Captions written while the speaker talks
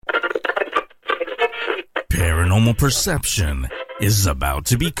Paranormal Perception is about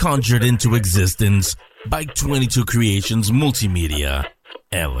to be conjured into existence by 22 Creations Multimedia,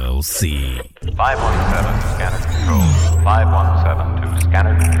 LLC. 517 to scanner control. 517 to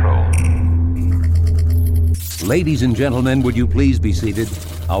scanner control. Ladies and gentlemen, would you please be seated?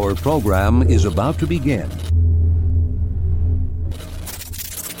 Our program is about to begin.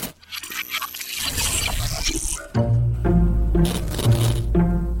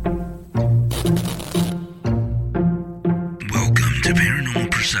 Welcome to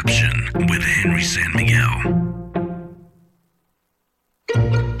Paranormal Perception with Henry San Miguel.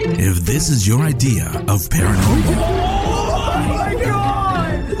 If this is your idea of paranormal, Oh my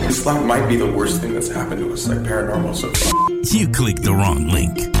God! This might be the worst thing that's happened to us, like paranormal so far. you clicked the wrong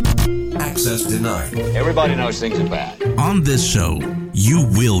link. Access denied. Everybody knows things are bad. On this show, you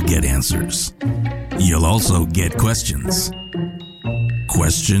will get answers. You'll also get questions.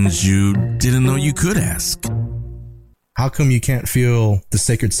 Questions you didn't know you could ask. How come you can't feel the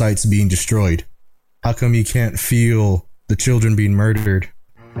sacred sites being destroyed? How come you can't feel the children being murdered?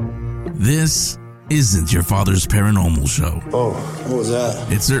 This isn't your father's paranormal show. Oh, what was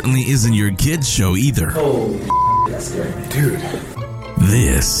that? It certainly isn't your kid's show either. Holy that scared me. Dude.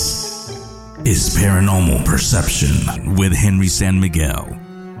 This is Paranormal Perception with Henry San Miguel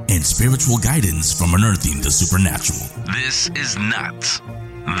and spiritual guidance from unearthing the supernatural. This is not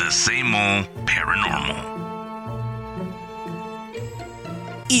the same old paranormal.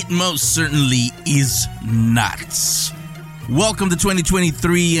 It most certainly is not. Welcome to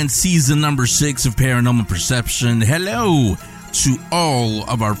 2023 and season number 6 of Paranormal Perception. Hello to all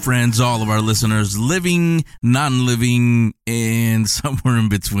of our friends, all of our listeners, living, non-living, and somewhere in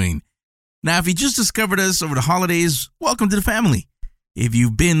between. Now, if you just discovered us over the holidays, welcome to the family. If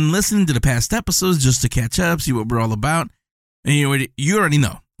you've been listening to the past episodes just to catch up, see what we're all about, and you already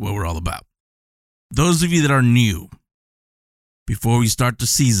know what we're all about. Those of you that are new, before we start the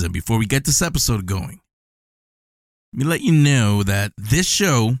season, before we get this episode going, let me let you know that this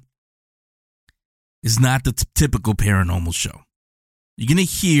show is not the typical paranormal show. You're going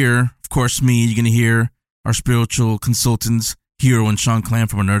to hear, of course, me. You're going to hear our spiritual consultants, Hero and Sean Clam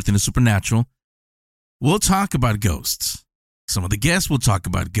from Unearthing the Supernatural. We'll talk about ghosts. Some of the guests will talk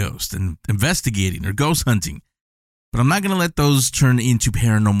about ghosts and investigating or ghost hunting. But I'm not going to let those turn into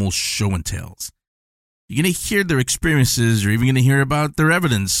paranormal show and tells. You're going to hear their experiences. You're even going to hear about their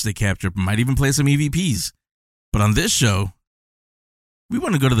evidence they captured. Might even play some EVPs. But on this show, we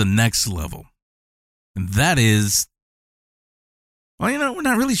want to go to the next level. And that is, well, we're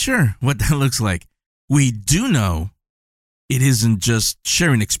not really sure what that looks like. We do know it isn't just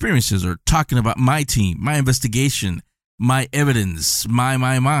sharing experiences or talking about my team, my investigation, my evidence, my,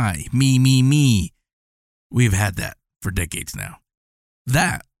 me. We've had that for decades now.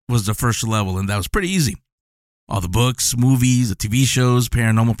 That was the first level, and that was pretty easy. All the books, movies, the TV shows,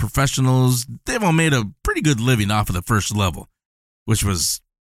 paranormal professionals, they've all made a pretty good living off of the first level, which was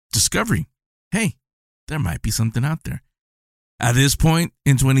discovering, hey, there might be something out there. At this point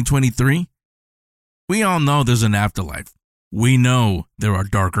in 2023, we all know there's an afterlife. We know there are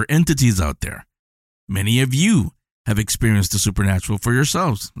darker entities out there. Many of you have experienced the supernatural for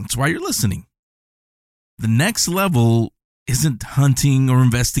yourselves. That's why you're listening. The next level isn't hunting or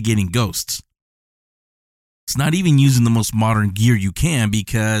investigating ghosts. It's not even using the most modern gear you can,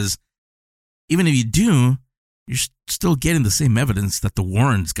 because even if you do, you're still getting the same evidence that the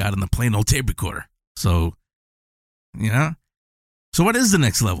Warrens got in the plain old tape recorder. So, So what is the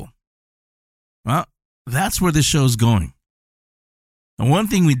next level? Well, that's where this show's going. And one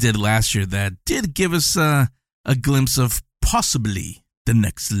thing we did last year that did give us a glimpse of possibly the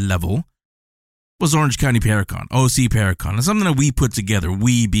next level was Orange County Paracon, OC Paracon. It's something that we put together,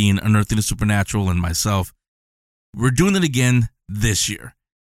 we being Unearthing the Supernatural and myself. We're doing it again this year.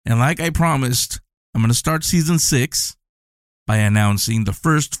 And like I promised, I'm going to start season 6 by announcing the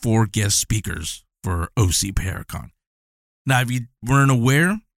first 4 guest speakers for OC Paracon. Now, if you weren't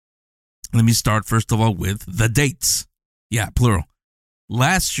aware, let me start first of all with the dates. Yeah, plural.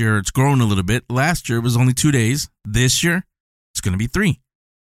 Last year, it's grown a little bit. Last year, it was only 2 days. This year, it's going to be 3.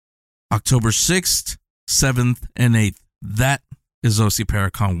 October 6th, 7th, and 8th. That is OC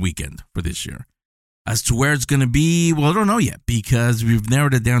Paracon weekend for this year. As to where it's going to be, well, I don't know yet, because we've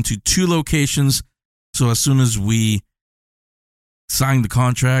narrowed it down to 2 locations. So as soon as we sign the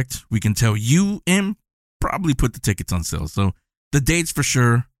contract, we can tell you and probably put the tickets on sale. So the dates for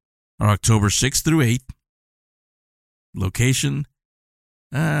sure are October 6th through 8th. Location,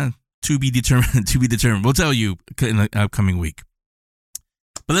 to be determined. We'll tell you in the upcoming week.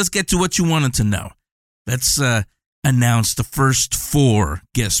 But let's get to what you wanted to know. Let's announce the first 4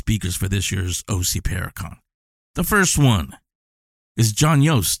 guest speakers for this year's OC Paracon. The first one is John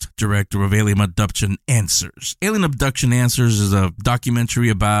Yost, director of Alien Abduction Answers. Alien Abduction Answers is a documentary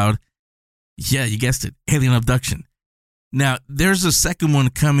about, yeah, you guessed it, alien abduction. Now, there's a second one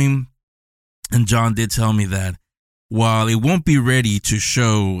coming, and John did tell me that while it won't be ready to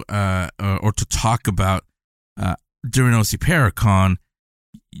show or to talk about during OC Paracon,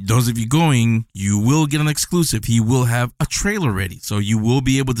 those of you going, you will get an exclusive. He will have a trailer ready, so you will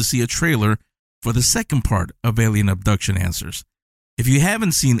be able to see a trailer for the second part of Alien Abduction Answers. If you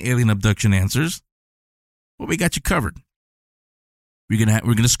haven't seen Alien Abduction Answers, well, we got you covered. We're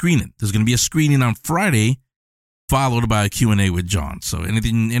gonna screen it. There's gonna be a screening on Friday, followed by a Q&A with John. So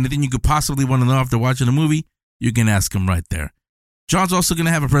anything you could possibly want to know after watching the movie, you can ask him right there. John's also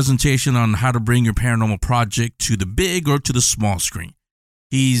gonna have a presentation on how to bring your paranormal project to the big or to the small screen.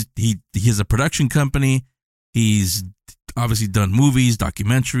 He has a production company. He's obviously done movies,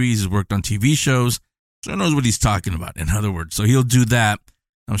 documentaries. He's worked on TV shows. So he knows what he's talking about, in other words. So he'll do that.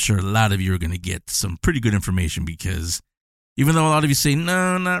 I'm sure a lot of you are going to get some pretty good information because even though a lot of you say,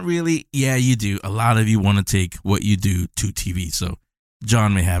 no, not really, yeah, you do. A lot of you want to take what you do to TV. So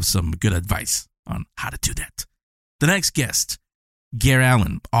John may have some good advice on how to do that. The next guest, Gare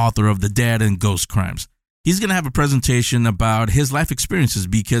Allen, author of The Dead and Ghost Crimes. He's going to have a presentation about his life experiences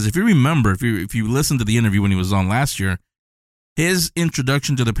because if you remember, if you listened to the interview when he was on last year, his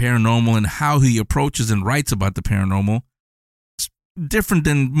introduction to the paranormal and how he approaches and writes about the paranormal is different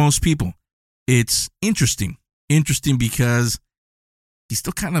than most people. It's interesting because he's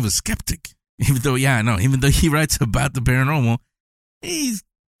still kind of a skeptic. Even though he writes about the paranormal, he's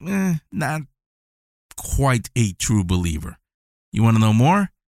not quite a true believer. You want to know more?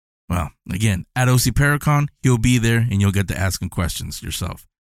 Well, again, at OC Paracon, he'll be there and you'll get to ask him questions yourself.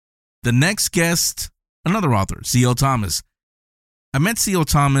 The next guest, another author, C.L. Thomas. I met C.L.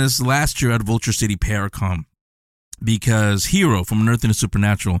 Thomas last year at Vulture City Paracon because Hero from Unearthing the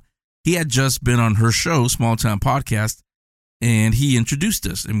Supernatural, he had just been on her show, Small Town Podcast, and he introduced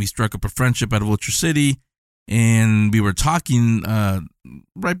us and we struck up a friendship at Vulture City and we were talking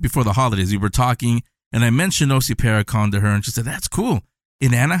right before the holidays. We were talking and I mentioned OC Paracon to her and she said, that's cool.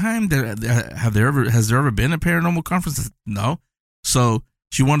 In Anaheim, has there ever been a paranormal conference? I said, no. So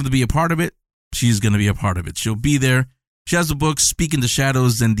she wanted to be a part of it. She's going to be a part of it. She'll be there. She has a book, Speak in the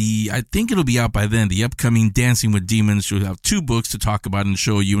Shadows, and I think it'll be out by then, the upcoming Dancing with Demons. She'll have 2 books to talk about and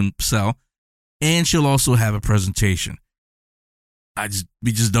show you and sell. And she'll also have a presentation.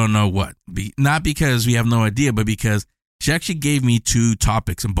 We just don't know what. Not because we have no idea, but because she actually gave me 2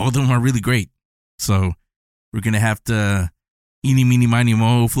 topics, and both of them are really great. So we're going to have to eeny, meeny, miny,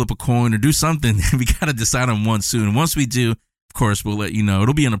 mo, flip a coin or do something. We got to decide on one soon. And once we do, of course, we'll let you know.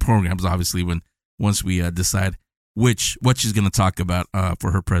 It'll be in the programs, obviously, once we decide what she's going to talk about for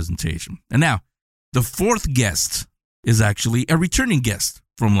her presentation. And now, the fourth guest is actually a returning guest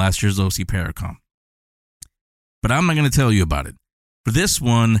from last year's OC Paracon. But I'm not going to tell you about it. For this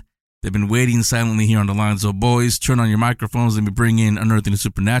one, they've been waiting silently here on the line. So, boys, turn on your microphones and we bring in Unearthing the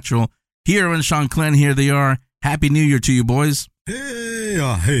Supernatural. Hero and Sean Clenn, here they are. Happy New Year to you, boys. Hey,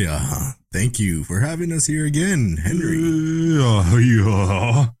 thank you for having us here again, Henry.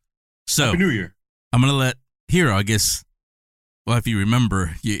 So, Happy New Year. I'm going to let Hero, I guess, well, if you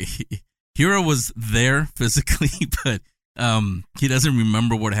remember, Hero was there physically, but he doesn't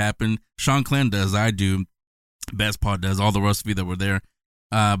remember what happened. Sean Clenn does, I do, Best Pod does, all the rest of you that were there.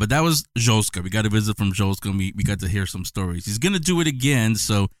 But that was Jolska. We got a visit from Jolska, and we got to hear some stories. He's going to do it again,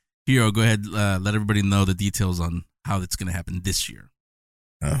 so Hero, go ahead, let everybody know the details on how it's going to happen this year.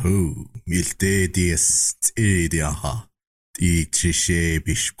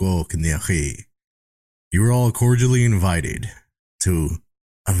 You are all cordially invited to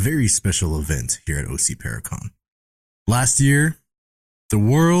a very special event here at OC Paracon. Last year, the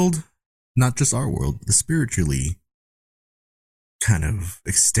world, not just our world, but the spiritually kind of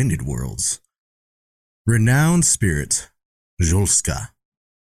extended worlds, renowned spirit, Jolska.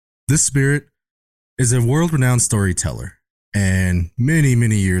 This spirit is a world-renowned storyteller and many,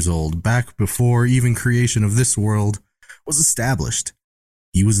 many years old, back before even creation of this world was established.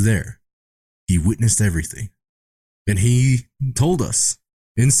 He was there. He witnessed everything. And he told us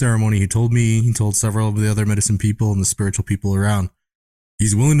in ceremony, he told me, he told several of the other medicine people and the spiritual people around,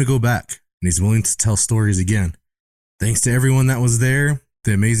 he's willing to go back and he's willing to tell stories again. Thanks to everyone that was there,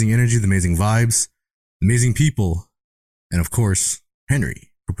 the amazing energy, the amazing vibes, amazing people, and of course, Henry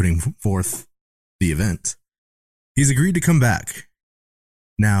for putting forth the event. He's agreed to come back.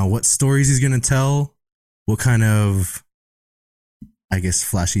 Now, what stories he's going to tell, what kind of, I guess,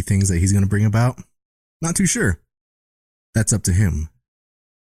 flashy things that he's going to bring about, not too sure. That's up to him.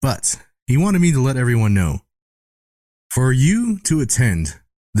 But he wanted me to let everyone know for you to attend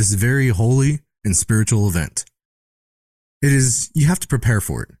this very holy and spiritual event. You have to prepare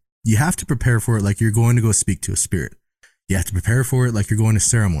for it. You have to prepare for it like you're going to go speak to a spirit. You have to prepare for it like you're going to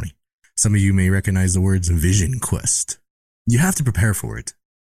ceremony. Some of you may recognize the words Vision Quest. You have to prepare for it.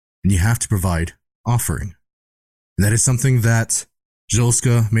 And you have to provide offering. And that is something that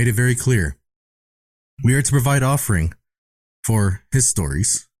Jolska made it very clear. We are to provide offering for his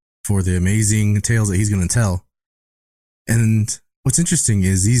stories, for the amazing tales that he's going to tell. And what's interesting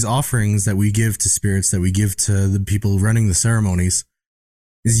is these offerings that we give to spirits, that we give to the people running the ceremonies,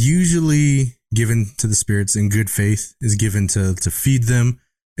 is usually given to the spirits in good faith, is given to feed them,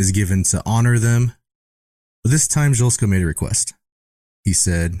 is given to honor them. But this time, Jolska made a request. He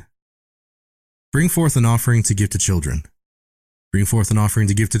said, bring forth an offering to give to children. Bring forth an offering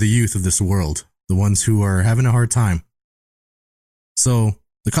to give to the youth of this world, the ones who are having a hard time. So,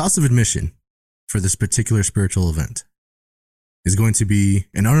 the cost of admission for this particular spiritual event is going to be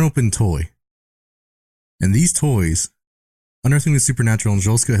an unopened toy. And these toys, Unearthing the Supernatural and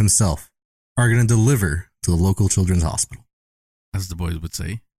Jolska himself, are going to deliver to the local children's hospital. As the boys would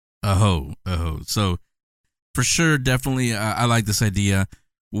say. Aho. So, for sure, definitely, I like this idea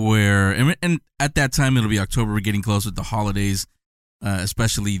where, and at that time, it'll be October, we're getting closer to the holidays,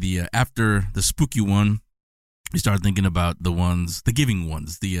 especially after the spooky one, we start thinking about the giving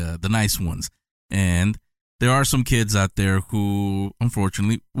ones, the nice ones. And there are some kids out there who,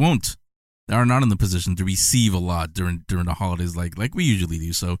 unfortunately, are not in the position to receive a lot during the holidays like we usually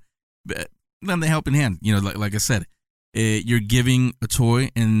do. So, lend the helping hand. Like I said, you're giving a toy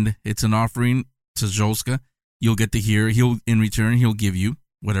and it's an offering to Jolska. You'll get to hear, in return, he'll give you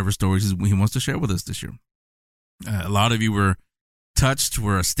whatever stories he wants to share with us this year. A lot of you were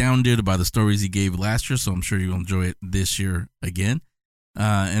astounded by the stories he gave last year, so I'm sure you'll enjoy it this year again.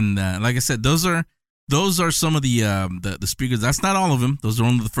 And like I said, those are some of the speakers. That's not all of them. Those are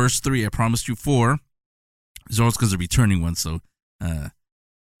only the first 3. I promised you 4. Jolska's a returning one, so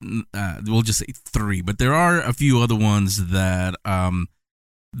we'll just say 3. But there are a few other ones that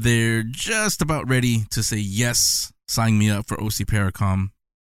they're just about ready to say yes, sign me up for OC Paracom.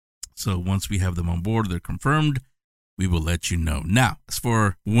 So once we have them on board, they're confirmed, we will let you know. Now, as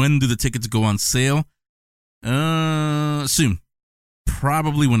for when do the tickets go on sale? Soon.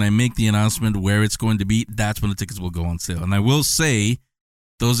 Probably when I make the announcement where it's going to be, that's when the tickets will go on sale. And I will say,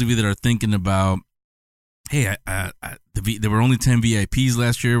 those of you that are thinking about, hey, there were only 10 VIPs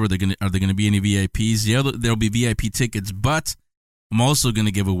last year. Are there going to be any VIPs? Yeah, there'll be VIP tickets, but I'm also going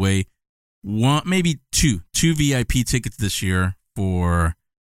to give away maybe two VIP tickets this year for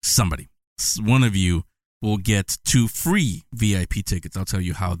somebody. One of you will get 2 free VIP tickets. I'll tell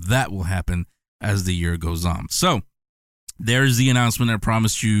you how that will happen as the year goes on. So there's the announcement. I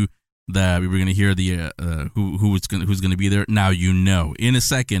promised you that we were going to hear the who's going to be there. Now you know. In a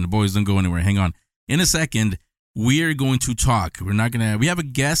second, boys, don't go anywhere. Hang on. In a second, we are going to talk. We have a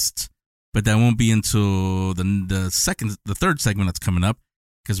guest, but that won't be until the third segment that's coming up,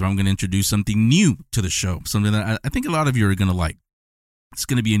 because I'm going to introduce something new to the show, something that I think a lot of you are going to like. It's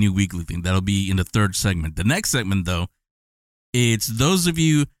going to be a new weekly thing. That'll be in the third segment. The next segment, though, it's those of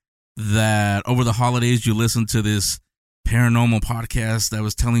you that over the holidays you listen to this paranormal podcast that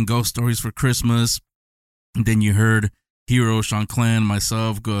was telling ghost stories for Christmas, and then you heard Hero, Sean Clan,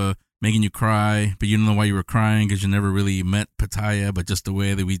 myself making you cry, but you don't know why you were crying because you never really met Pattaya, but just the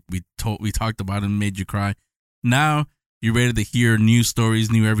way that we talked about him made you cry. Now you're ready to hear new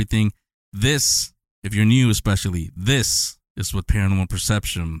stories, new everything. This, if you're new especially, this is what Paranormal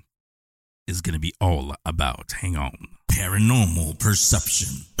Perception is going to be all about. Hang on. Paranormal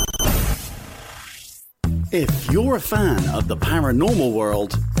Perception. If you're a fan of the paranormal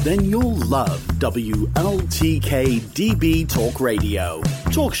world, then you'll love WLTK DB Talk Radio.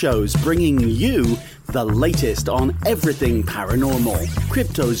 Talk shows bringing you the latest on everything paranormal,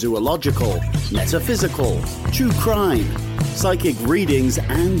 cryptozoological, metaphysical, true crime, psychic readings,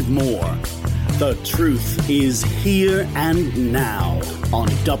 and more. The truth is here and now on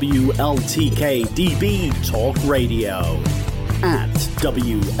WLTK DB Talk Radio at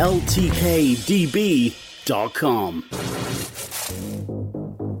WLTKDB.com.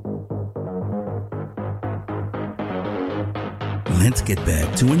 Let's get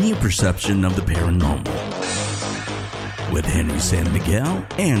back to a new perception of the paranormal with Henry San Miguel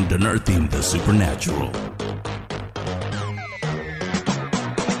and Unearthing the Supernatural.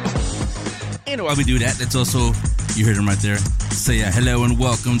 And while we do that, it's also, you heard him right there, say hello and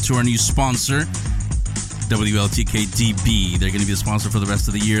welcome to our new sponsor, WLTK-DB. They're going to be a sponsor for the rest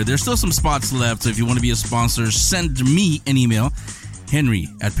of the year. There's still some spots left, so if you want to be a sponsor, send me an email, Henry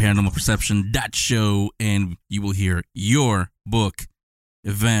at paranormalperception.show, and you will hear your book,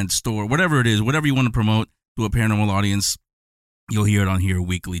 event, store, whatever it is, whatever you want to promote to a paranormal audience, you'll hear it on here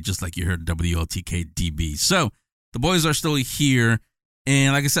weekly, just like you heard WLTK DB. So the boys are still here,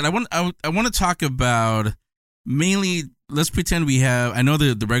 and like I said, I want to talk about mainly. Let's pretend we have. I know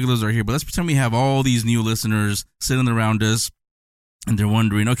the regulars are here, but let's pretend we have all these new listeners sitting around us, and they're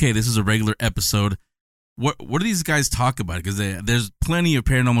wondering, okay, this is a regular episode. What do these guys talk about? Because there's plenty of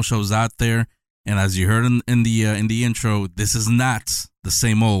paranormal shows out there, and as you heard in the intro, this is not the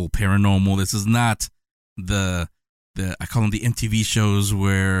same old paranormal. This is not the I call them the MTV shows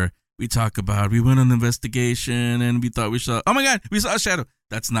where we talk about we went on an investigation and we thought we saw, oh my God, we saw a shadow.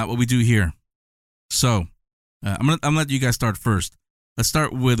 That's not what we do here. So I'm gonna let you guys start first. Let's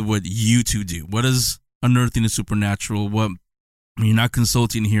start with what you two do. What is Unearthing the Supernatural? What, you're not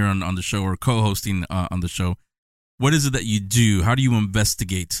consulting here on the show or co-hosting on the show. What is it that you do? How do you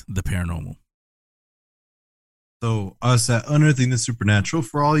investigate the paranormal? So us at Unearthing the Supernatural,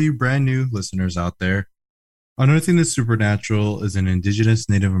 for all you brand new listeners out there, Unearthing the Supernatural is an indigenous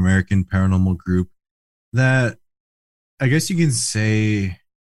Native American paranormal group that I guess you can say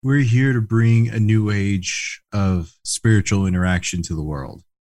we're here to bring a new age of spiritual interaction to the world.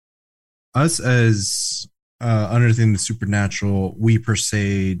 Us as Unearthing the Supernatural, we per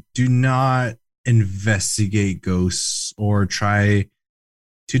se do not investigate ghosts or try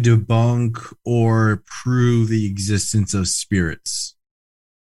to debunk or prove the existence of spirits.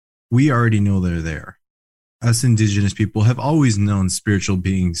 We already know they're there. Us indigenous people have always known spiritual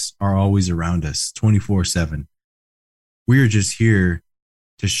beings are always around us 24/7. We are just here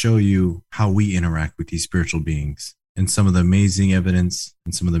to show you how we interact with these spiritual beings and some of the amazing evidence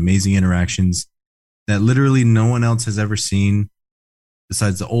and some of the amazing interactions that literally no one else has ever seen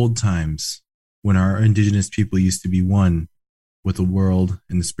besides the old times when our indigenous people used to be one with the world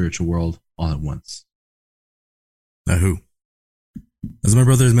and the spiritual world all at once. Now who? As my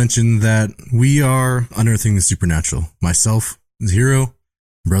brother has mentioned, that we are Unearthing the Supernatural. Myself, the hero,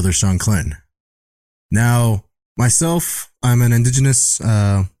 brother Sean Clinton. Now, myself, I'm an indigenous,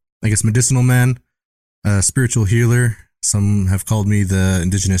 medicinal man, spiritual healer. Some have called me the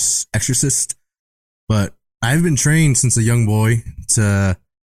indigenous exorcist. But I've been trained since a young boy to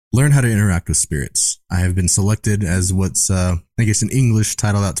learn how to interact with spirits. I have been selected as what's, in English,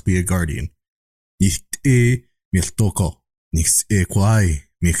 titled out to be a guardian. Nix e kwai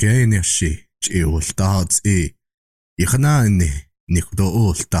mikhe neshi che ultats e ikhnane nikdo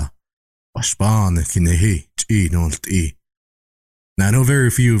ulta bashban kinehi che nolt e. Now I know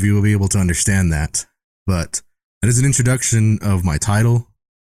very few of you will be able to understand that, but that is an introduction of my title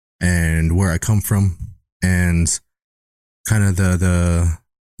and where I come from and kind of the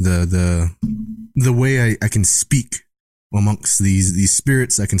way I can speak amongst these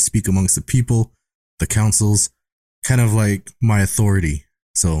spirits. I can speak amongst the people, the councils, kind of like my authority.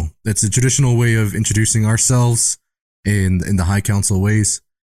 So that's a traditional way of introducing ourselves in the high council ways.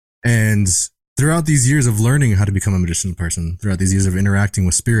 And throughout these years of learning how to become a medicinal person, throughout these years of interacting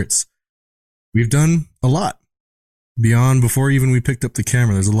with spirits, we've done a lot beyond before even we picked up the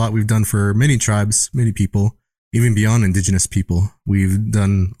camera. There's a lot we've done for many tribes, many people, even beyond indigenous people. We've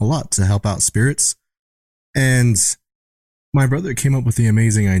done a lot to help out spirits. And my brother came up with the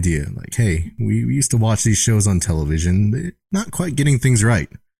amazing idea, like, hey, we used to watch these shows on television, they're not quite getting things right.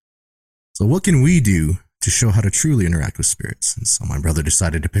 So what can we do to show how to truly interact with spirits? And so my brother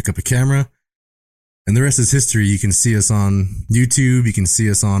decided to pick up a camera, and the rest is history. You can see us on YouTube, you can see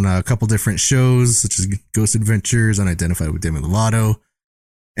us on a couple different shows, such as Ghost Adventures, Unidentified with Demi Lovato,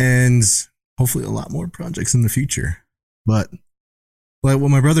 and hopefully a lot more projects in the future. But like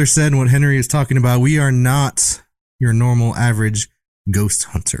what my brother said and what Henry is talking about, we are not your normal average ghost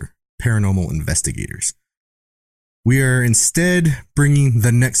hunter, paranormal investigators. We are instead bringing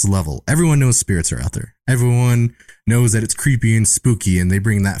the next level. Everyone knows spirits are out there. Everyone knows that it's creepy and spooky, and they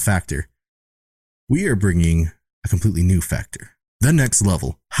bring that factor. We are bringing a completely new factor. The next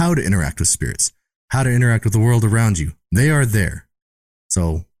level. How to interact with spirits. How to interact with the world around you. They are there.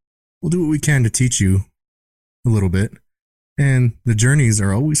 So we'll do what we can to teach you a little bit. And the journeys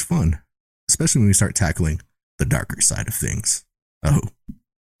are always fun, especially when we start tackling the darker side of things. Oh,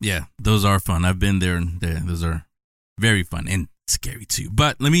 yeah, those are fun. I've been there, and those are very fun and scary too.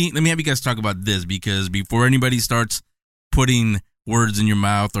 But let me have you guys talk about this, because before anybody starts putting words in your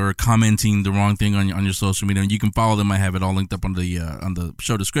mouth or commenting the wrong thing on your social media, and you can follow them. I have it all linked up on the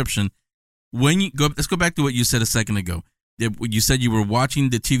show description. When you go, let's go back to what you said a second ago. You said you were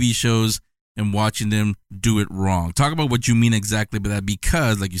watching the TV shows and watching them do it wrong. Talk about what you mean exactly by that,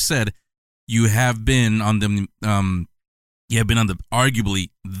 because, like you said, you have been on them. You have been on arguably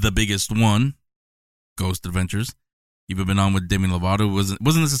the biggest one, Ghost Adventures. You've been on with Demi Lovato. It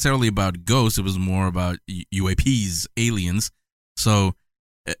wasn't necessarily about ghosts. It was more about UAPs, aliens. So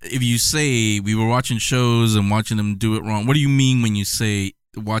if you say we were watching shows and watching them do it wrong, what do you mean when you say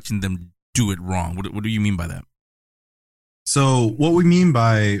watching them do it wrong? What do you mean by that? So what we mean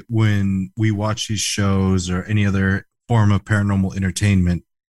by when we watch these shows or any other form of paranormal entertainment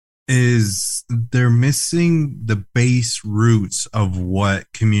is they're missing the base roots of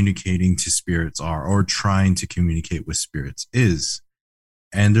what communicating to spirits are, or trying to communicate with spirits is.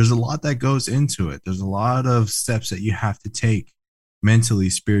 And there's a lot that goes into it. There's a lot of steps that you have to take mentally,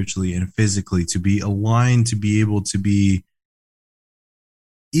 spiritually, and physically to be aligned, to be able to be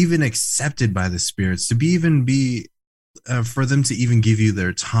even accepted by the spirits, to be for them to even give you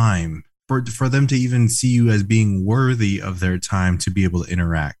their time, for them to even see you as being worthy of their time to be able to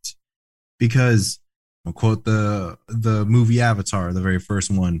interact. Because I'll quote the movie Avatar, the very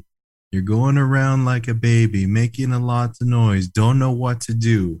first one. You're going around like a baby, making a lot of noise, don't know what to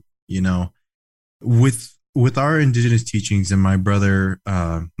do. You know, with our indigenous teachings and my brother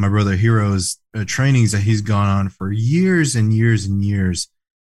Hero's trainings that he's gone on for years and years and years,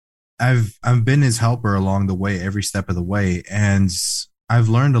 I've been his helper along the way, every step of the way, and I've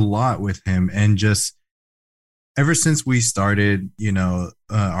learned a lot with him. And just ever since we started,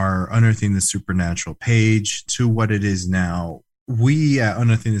 our Unearthing the Supernatural page to what it is now, we at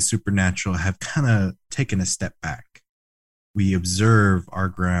Unearthing the Supernatural have kind of taken a step back. We observe our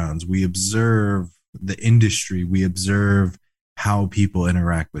grounds. We observe the industry. We observe how people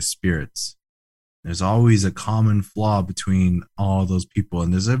interact with spirits. There's always a common flaw between all those people,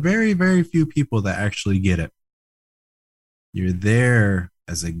 and there's a very, very few people that actually get it. You're there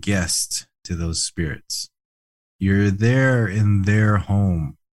as a guest to those spirits. You're there in their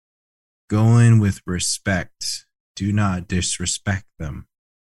home. Go in with respect. Do not disrespect them.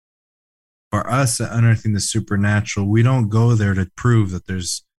 For us at Unearthing the Supernatural, we don't go there to prove that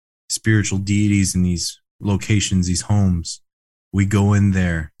there's spiritual deities in these locations, these homes. We go in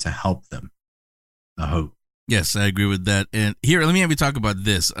there to help them. I hope. Yes, I agree with that. And here, let me have you talk about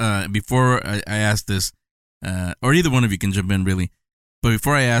this. Before I ask this, or either one of you can jump in, really. But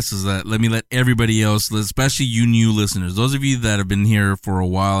before I ask this, let me let everybody else, especially you new listeners, those of you that have been here for a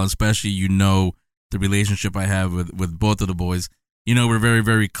while, especially the relationship I have with both of the boys. We're very,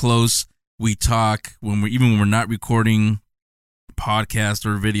 very close. We talk when we're not recording podcast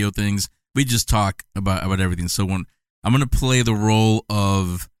or video things. We just talk about everything. So when I'm going to play the role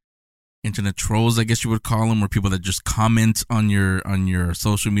of internet trolls, I guess you would call them, or people that just comment on your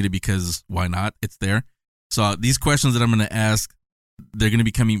social media because why not? It's there. So these questions that I'm going to ask, they're going to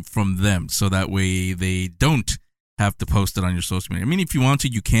be coming from them, so that way they don't have to post it on your social media. I mean, if you want to,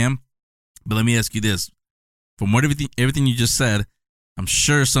 you can, but let me ask you this. From what everything you just said, I'm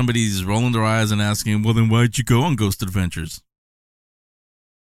sure somebody's rolling their eyes and asking, well, then why'd you go on Ghost Adventures?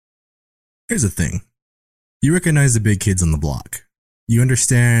 Here's the thing. You recognize the big kids on the block. You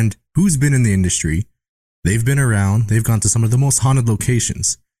understand who's been in the industry. They've been around. They've gone to some of the most haunted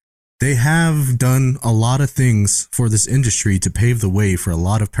locations. They have done a lot of things for this industry to pave the way for a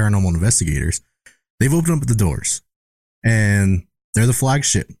lot of paranormal investigators. They've opened up the doors, and they're the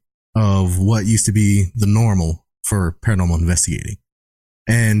flagship of what used to be the normal for paranormal investigating.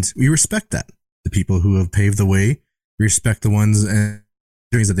 And we respect that. The people who have paved the way, we respect the ones and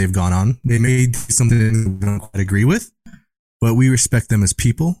journeys that they've gone on. They may do something we don't quite agree with, but we respect them as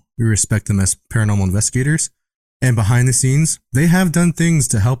people. We respect them as paranormal investigators. And behind the scenes, they have done things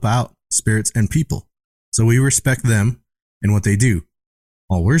to help out spirits and people. So we respect them and what they do.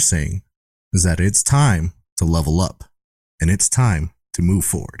 All we're saying is that it's time to level up, and it's time to move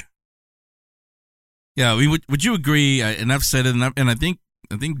forward. Yeah, would you agree? And I've said it, and I think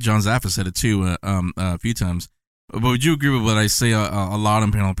John Zaffa said it too a few times. But would you agree with what I say a lot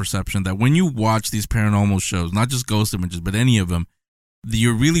on Paranormal Perception, that when you watch these paranormal shows, not just Ghost Adventures, but any of them,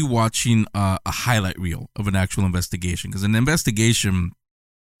 you're really watching a highlight reel of an actual investigation? Because an investigation,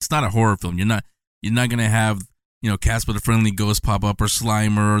 it's not a horror film. You're not going to have, Casper the Friendly Ghost pop up, or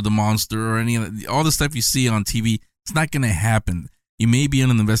Slimer, or the monster, or any of all the stuff you see on TV. It's not going to happen. You may be in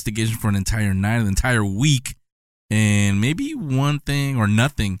an investigation for an entire night, an entire week, and maybe one thing or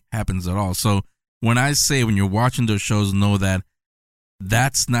nothing happens at all. So when you're watching those shows, know that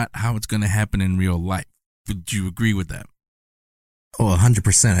that's not how it's going to happen in real life. Would you agree with that? Oh,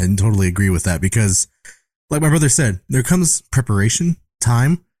 100%. I totally agree with that, because like my brother said, there comes preparation,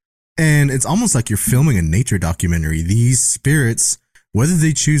 time, and it's almost like you're filming a nature documentary. These spirits, whether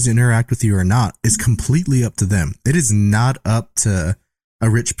they choose to interact with you or not, is completely up to them. It is not up to a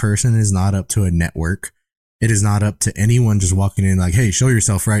rich person. It is not up to a network. It is not up to anyone just walking in like, hey, show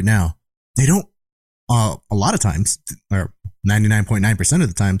yourself right now. They don't, a lot of times, or 99.9% of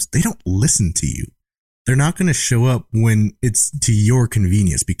the times, they don't listen to you. They're not going to show up when it's to your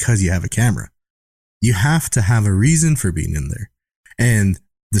convenience because you have a camera. You have to have a reason for being in there. And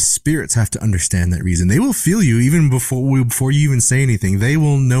the spirits have to understand that reason. They will feel you even before you even say anything. They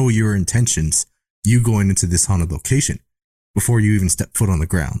will know your intentions, you going into this haunted location, before you even step foot on the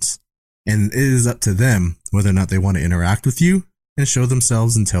grounds. And it is up to them whether or not they want to interact with you and show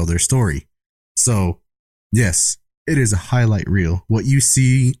themselves and tell their story. So, yes, it is a highlight reel. What you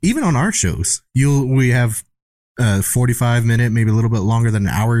see, even on our shows, we have 45-minute, maybe a little bit longer than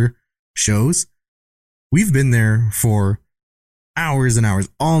an hour shows. We've been there for hours and hours,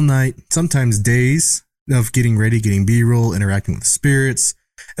 all night, sometimes days of getting ready, getting B-roll, interacting with spirits,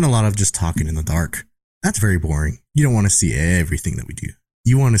 and a lot of just talking in the dark. That's very boring. You don't want to see everything that we do.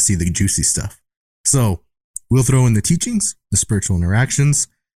 You want to see the juicy stuff. So we'll throw in the teachings, the spiritual interactions,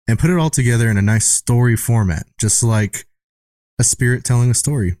 and put it all together in a nice story format, just like a spirit telling a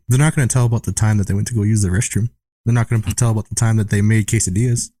story. They're not going to tell about the time that they went to go use the restroom. They're not going to tell about the time that they made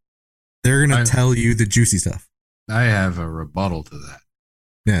quesadillas. They're going to tell you the juicy stuff. I have a rebuttal to that.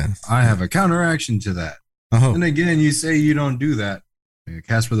 Yeah. I have a counteraction to that. Oh. And again, you say you don't do that.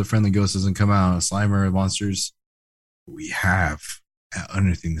 Casper the Friendly Ghost doesn't come out. Slimer monsters. We have, at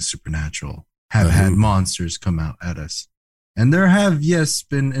Unearthing the Supernatural, have had monsters come out at us. And there have, yes,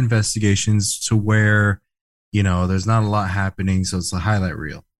 been investigations to where, there's not a lot happening, so it's a highlight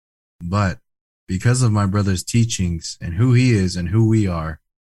reel. But because of my brother's teachings and who he is and who we are,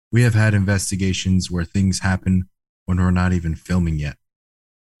 we have had investigations where things happen when we're not even filming yet.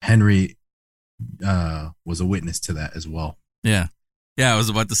 Henry was a witness to that as well. Yeah. Yeah, I was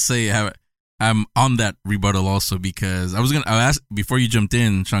about to say I'm on that rebuttal also, because I ask before you jumped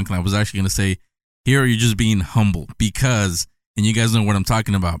in, Shankland, I was actually going to say, here you're just being humble, because, and you guys know what I'm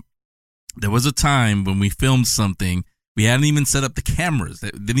talking about, there was a time when we filmed something, we hadn't even set up the cameras,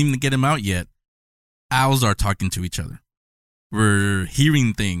 didn't even get them out yet. Owls are talking to each other. We're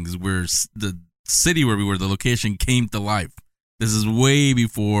hearing things. The city where we were, the location came to life. This is way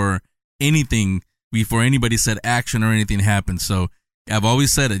before anybody said action or anything happened. So I've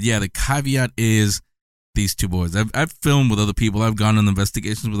always said it. Yeah, the caveat is these two boys. I've filmed with other people. I've gone on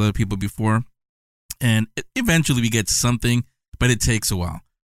investigations with other people before. And eventually we get something, but it takes a while.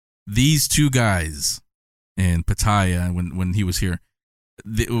 These two guys and Pattaya, when he was here,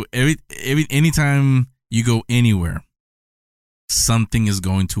 anytime you go anywhere, something is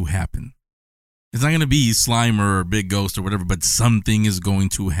going to happen. It's not going to be Slimer or Big Ghost or whatever, but something is going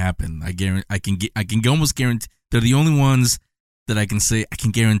to happen. I can almost guarantee. They're the only ones that I can say I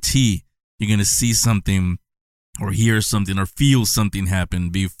can guarantee you're going to see something or hear something or feel something happen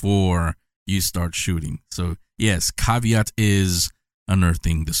before you start shooting. So yes, caveat is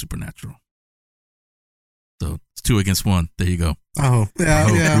Unearthing the Supernatural. So it's 2 against 1. There you go. Oh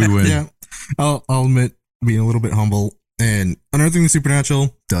yeah, we win. Yeah. I'll admit being a little bit humble. And Unearthing the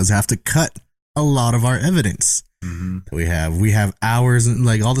Supernatural does have to cut a lot of our evidence. Mm-hmm. We have hours, and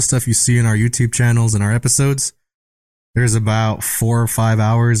like all the stuff you see in our YouTube channels and our episodes. There's about 4 or 5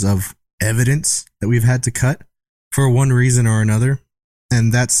 hours of evidence that we've had to cut for one reason or another.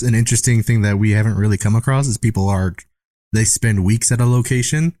 And that's an interesting thing that we haven't really come across is they spend weeks at a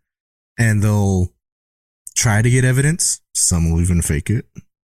location and they'll try to get evidence. Some will even fake it.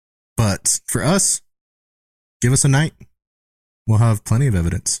 But for us, give us a night. We'll have plenty of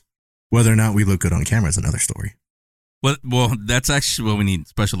evidence. Whether or not we look good on camera is another story. Well, that's actually we need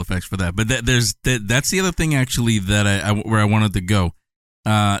special effects for that. But that's the other thing actually that where I wanted to go.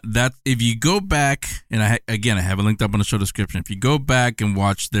 That if you go back, and I have it linked up on the show description. If you go back and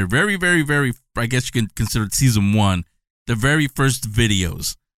watch their very, very, very, I guess you can consider it season 1, the very first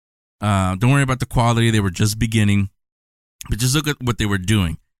videos. Don't worry about the quality; they were just beginning, but just look at what they were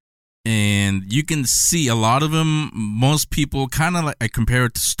doing. And you can see a lot of them, most people kind of like, I compare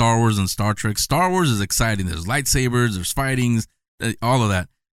it to Star Wars and Star Trek. Star Wars is exciting. There's lightsabers, there's fightings, all of that.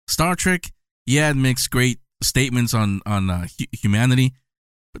 Star Trek, yeah, it makes great statements on humanity,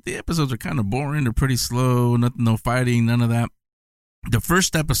 but the episodes are kind of boring. They're pretty slow, no fighting, none of that. The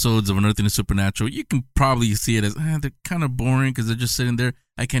first episodes of Unearthing the Supernatural, you can probably see it as, they're kind of boring because they're just sitting there.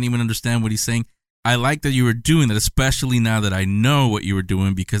 I can't even understand what he's saying. I like that you were doing that, especially now that I know what you were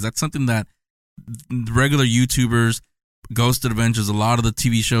doing, because that's something that regular YouTubers, Ghost Adventures, a lot of the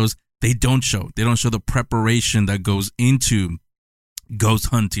TV shows, they don't show. They don't show the preparation that goes into ghost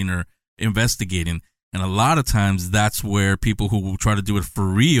hunting or investigating. And a lot of times that's where people who will try to do it for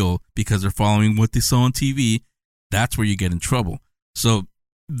real because they're following what they saw on TV, that's where you get in trouble. So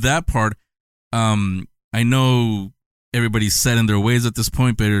that part, I know everybody's set in their ways at this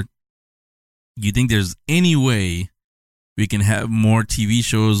point, but you think there's any way we can have more TV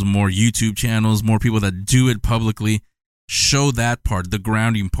shows, more YouTube channels, more people that do it publicly, show that part, the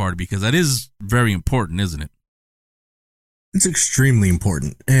grounding part, because that is very important, isn't it? It's extremely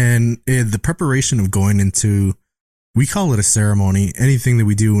important. And the preparation of going into, we call it a ceremony. Anything that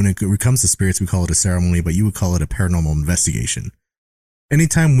we do when it comes to spirits, we call it a ceremony, but you would call it a paranormal investigation.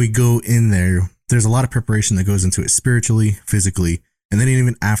 Anytime we go in there, there's a lot of preparation that goes into it spiritually, physically, and then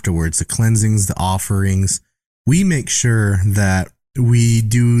even afterwards, the cleansings, the offerings. We make sure that we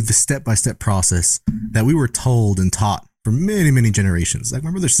do the step-by-step process that we were told and taught for many, many generations. Like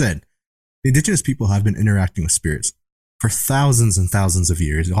my brother said, the indigenous people have been interacting with spirits for thousands and thousands of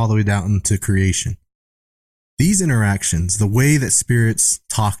years, all the way down to creation. These interactions, the way that spirits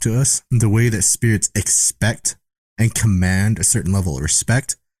talk to us, the way that spirits expect and command a certain level of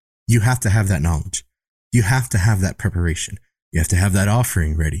respect, you have to have that knowledge. You have to have that preparation. You have to have that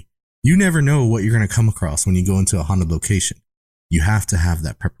offering ready. You never know what you're going to come across when you go into a haunted location. You have to have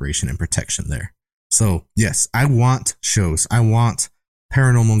that preparation and protection there. So yes, I want shows. I want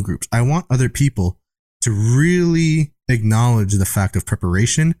paranormal groups. I want other people to really acknowledge the fact of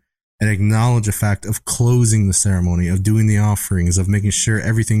preparation and acknowledge the fact of closing the ceremony, of doing the offerings, of making sure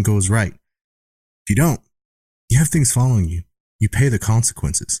everything goes right. If you don't, you have things following you. You pay the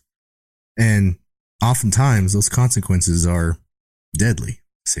consequences. And oftentimes those consequences are deadly,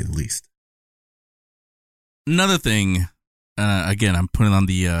 to say the least. Another thing, again, I'm putting on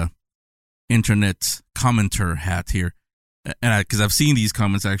the internet commenter hat here, and because I've seen these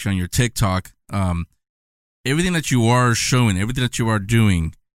comments actually on your TikTok. Everything that you are showing, everything that you are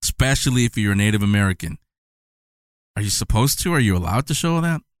doing, especially if you're a Native American, are you supposed to? Are you allowed to show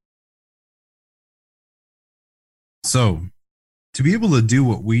that? So, to be able to do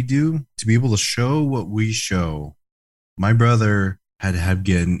what we do, to be able to show what we show, my brother had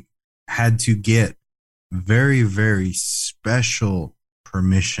to get very, very special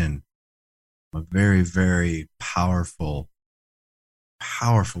permission, a very, very powerful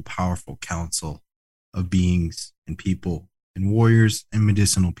council of beings and people and warriors and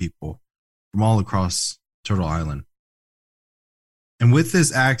medicinal people from all across Turtle Island. And with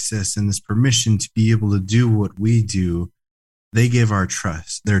this access and this permission to be able to do what we do, they give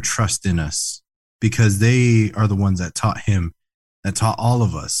their trust in us, because they are the ones that taught him, that taught all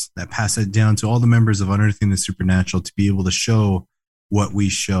of us, that pass it down to all the members of Unearthing the Supernatural to be able to show what we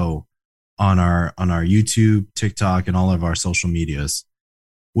show on our YouTube, TikTok, and all of our social medias.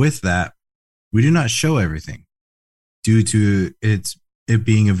 With that, we do not show everything due to it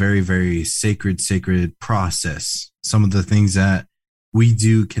being a very, very sacred process. Some of the things that we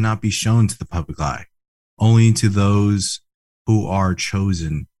do cannot be shown to the public eye. Only to those who are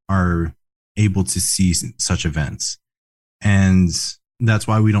chosen are able to see such events. And that's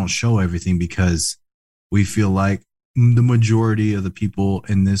why we don't show everything, because we feel like the majority of the people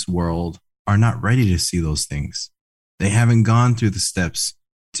in this world are not ready to see those things. They haven't gone through the steps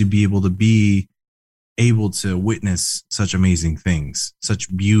to be able to witness such amazing things,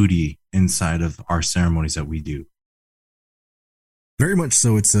 such beauty inside of our ceremonies that we do. Very much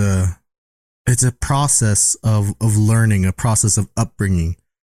so. It's a process of learning, a process of upbringing.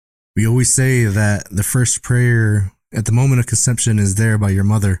 We always say that the first prayer at the moment of conception is there by your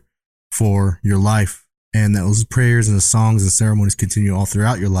mother for your life, and that those prayers and the songs and ceremonies continue all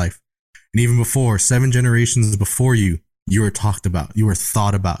throughout your life. And even before, 7 generations before you were talked about, you were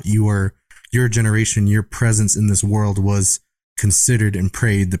thought about, your generation, your presence in this world was considered and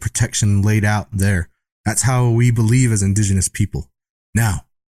prayed, the protection laid out there. That's how we believe as indigenous people. Now,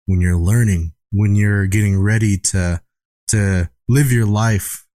 when you're learning, when you're getting ready to live your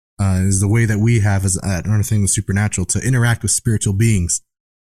life, is the way that we have as at Unearthing the Supernatural to interact with spiritual beings.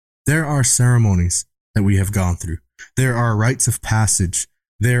 There are ceremonies that we have gone through. There are rites of passage.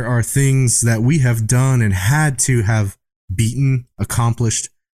 There are things that we have done and had to have beaten, accomplished,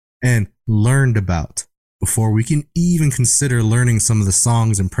 and learned about before we can even consider learning some of the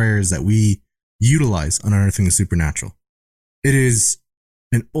songs and prayers that we utilize on Unearthing the Supernatural. It is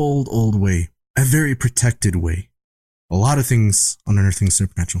an old way, a very protected way. A lot of things on Unearthing the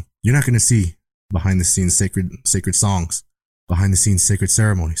Supernatural you're not going to see behind the scenes sacred songs, behind the scenes sacred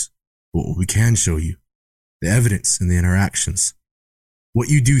ceremonies. But what we can show you, the evidence and the interactions. What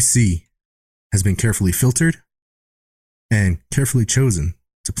you do see has been carefully filtered and carefully chosen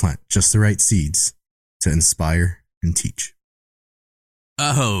to plant just the right seeds to inspire and teach.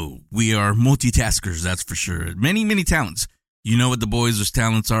 Oh, we are multitaskers, that's for sure. Many, many talents. You know what the boys'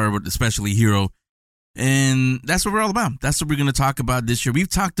 talents are, but especially Hero. And that's what we're all about. That's what we're going to talk about this year. We've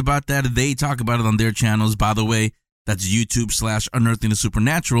talked about that. They talk about it on their channels. By the way, that's YouTube/Unearthing the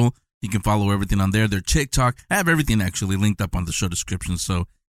Supernatural. You can follow everything on there. Their TikTok. I have everything actually linked up on the show description. So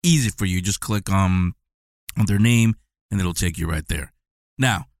easy for you. Just click on their name and it'll take you right there.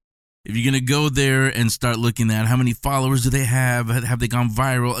 Now, if you're going to go there and start looking at how many followers do they have they gone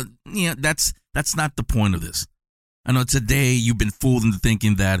viral? That's not the point of this. I know today you've been fooled into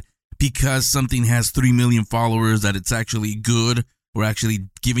thinking that because something has 3 million followers that it's actually good or actually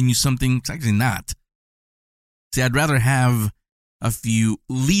giving you something. It's actually not. See, I'd rather have a few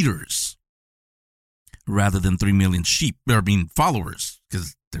leaders rather than 3 million followers,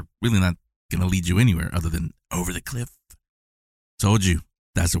 because they're really not going to lead you anywhere other than over the cliff. Told you,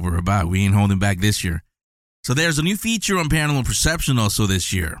 that's what we're about. We ain't holding back this year. So there's a new feature on Paranormal Perception also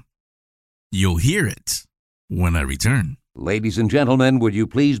this year. You'll hear it when I return. Ladies and gentlemen, would you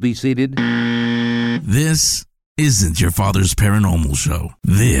please be seated? This isn't your father's paranormal show.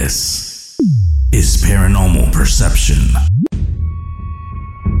 This is Paranormal Perception.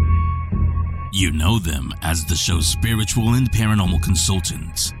 You know them as the show's spiritual and paranormal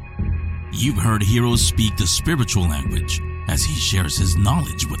consultants. You've heard Hero speak the spiritual language as he shares his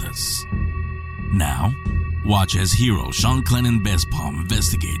knowledge with us. Now, watch as Hero Sean Clennon Bestpalm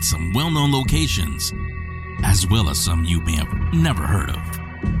investigate some well-known locations, as well as some you may have never heard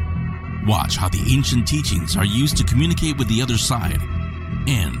of. Watch how the ancient teachings are used to communicate with the other side,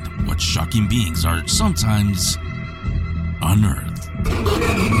 and what shocking beings are sometimes unearthed.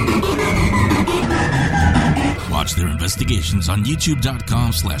 Watch their investigations on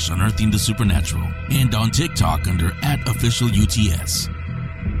youtube.com/unearthing the supernatural and on TikTok under @officialuts.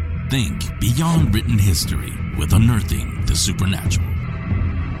 Think beyond written history with Unearthing the Supernatural.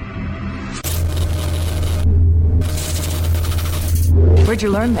 Where'd you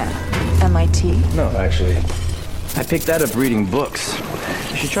learn that? MIT? No, actually. I picked that up reading books.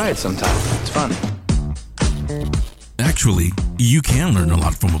 You should try it sometime. It's fun. Actually, you can learn a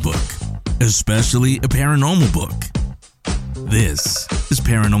lot from a book, especially a paranormal book. This is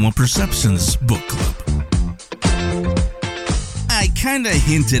Paranormal Perception's Book Club. I kind of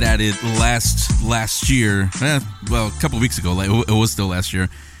hinted at it last year. A couple weeks ago. It was still last year.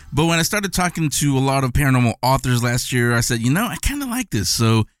 But when I started talking to a lot of paranormal authors last year, I said, I kind of like this.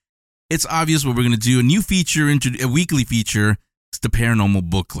 So it's obvious what we're going to do. A new feature, a weekly feature. It's the Paranormal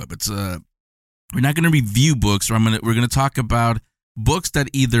Book Club. It's we're not going to review books. We're going to talk about books that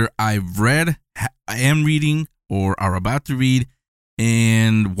either I've read, I am reading, or are about to read,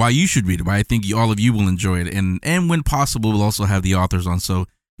 and why you should read it. Why I think all of you will enjoy it, and when possible, we'll also have the authors on, so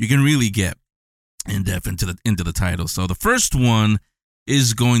you can really get in depth into the title. So the first one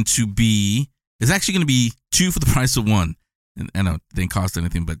is actually going to be 2 for the price of 1. And I know it didn't cost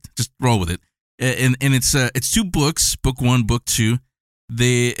anything, but just roll with it. And it's 2 books, book 1, book 2.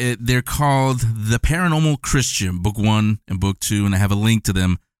 They're called The Paranormal Christian, book 1 and book 2, and I have a link to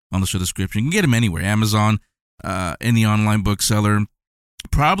them on the show description. You can get them anywhere, Amazon, any online bookseller,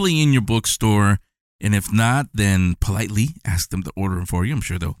 probably in your bookstore, and if not, then politely ask them to order them for you. I'm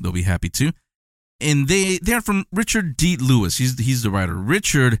sure they'll be happy to. And they're from Richard D. Lewis. He's the writer.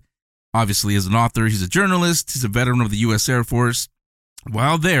 Richard, obviously, is an author. He's a journalist. He's a veteran of the U.S. Air Force.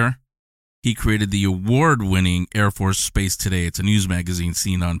 While there, he created the award-winning Air Force Space Today. It's a news magazine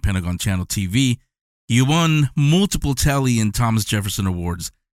seen on Pentagon Channel TV. He won multiple Telly and Thomas Jefferson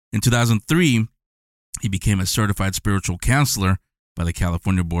Awards. In 2003, he became a certified spiritual counselor by the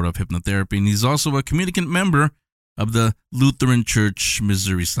California Board of Hypnotherapy, and he's also a communicant member of the Lutheran Church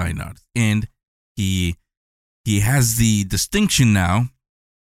Missouri Synod. And he has the distinction now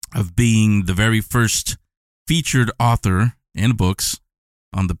of being the very first featured author in books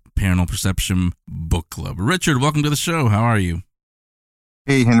on the Paranormal Perception Book Club. Richard, welcome to the show. How are you?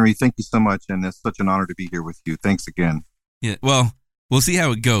 Hey, Henry. Thank you so much, and it's such an honor to be here with you. Thanks again. Yeah, well, we'll see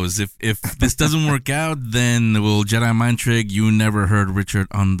how it goes. If this doesn't work out, then we'll Jedi mind trick. You never heard Richard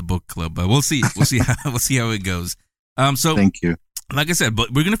on the book club, but we'll see. We'll see how it goes. So thank you. Like I said,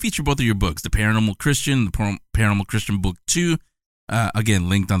 but we're going to feature both of your books, The Paranormal Christian, the Paranormal Christian Book 2. Again,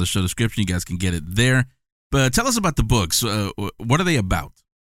 linked on the show description. You guys can get it there. But tell us about the books. What are they about?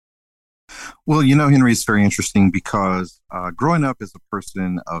 Well, Henry, it's very interesting because growing up as a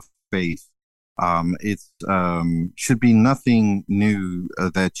person of faith, it should be nothing new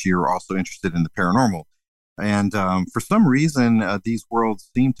that you're also interested in the paranormal. And for some reason, these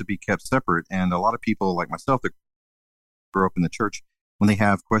worlds seem to be kept separate. And a lot of people like myself that grew up in the church, when they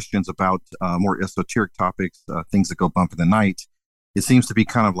have questions about more esoteric topics, things that go bump in the night, it seems to be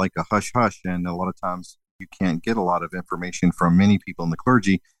kind of like a hush-hush. And a lot of times you can't get a lot of information from many people in the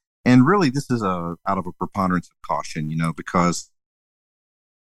clergy. And really, this is out of a preponderance of caution, because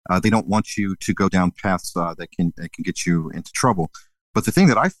they don't want you to go down paths that can get you into trouble. But the thing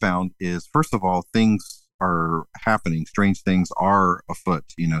that I found is, first of all, things are happening. Strange things are afoot.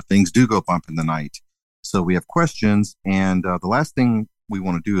 Things do go bump in the night. So we have questions. And the last thing we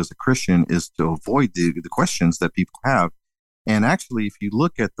want to do as a Christian is to avoid the questions that people have. And actually, if you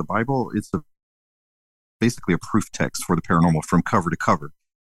look at the Bible, it's basically a proof text for the paranormal from cover to cover.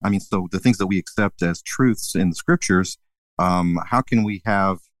 I mean, so the things that we accept as truths in the scriptures, how can we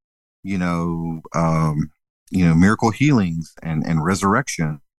have, miracle healings and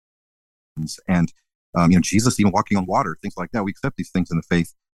resurrections and, Jesus even walking on water, things like that. We accept these things in the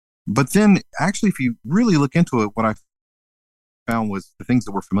faith. But then actually, if you really look into it, what I found was the things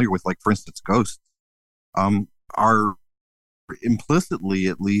that we're familiar with, like, for instance, ghosts, are implicitly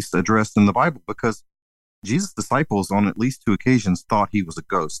at least addressed in the Bible, because Jesus' disciples on at least 2 occasions thought he was a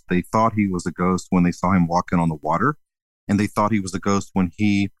ghost. They thought he was a ghost when they saw him walking on the water, and they thought he was a ghost when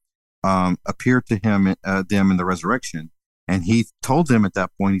he appeared to them in the resurrection. And he told them at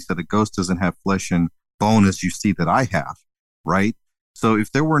that point, he said, a ghost doesn't have flesh and bone as you see that I have, right? So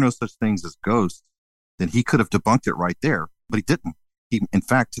if there were no such things as ghosts, then he could have debunked it right there, but he didn't. He, in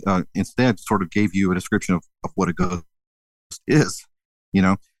fact, instead sort of gave you a description of what a ghost is,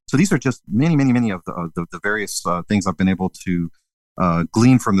 So these are just many, many, many of the various things I've been able to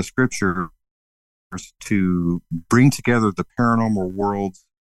glean from the scriptures to bring together the paranormal world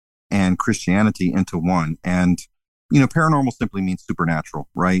and Christianity into one. And, paranormal simply means supernatural,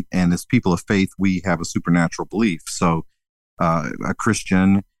 right? And as people of faith, we have a supernatural belief. So a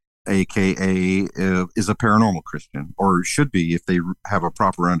Christian, AKA, is a paranormal Christian, or should be if they have a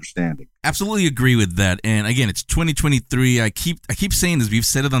proper understanding. Absolutely agree with that. And again, it's 2023. I keep saying this. We've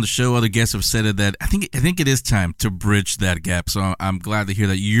said it on the show. Other guests have said it, that I think it is time to bridge that gap. So I'm glad to hear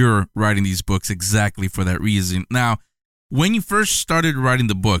that you're writing these books exactly for that reason. Now, when you first started writing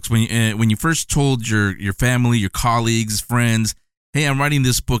the books, when you first told your family, your colleagues, friends, hey, I'm writing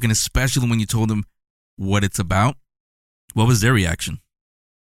this book, and especially when you told them what it's about, what was their reaction?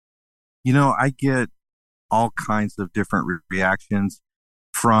 I get all kinds of different reactions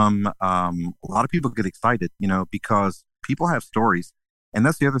from a lot of people get excited, because people have stories. And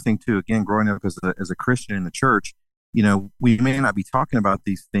that's the other thing, too. Again, growing up as a Christian in the church, we may not be talking about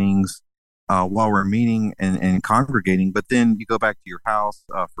these things while we're meeting and congregating. But then you go back to your house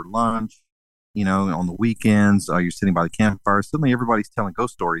for lunch, on the weekends, you're sitting by the campfire. Suddenly everybody's telling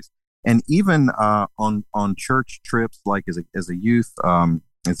ghost stories. And even on church trips, like as a youth,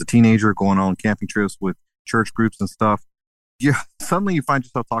 as a teenager, going on camping trips with church groups and stuff, suddenly you find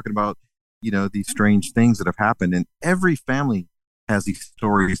yourself talking about, these strange things that have happened. And every family has these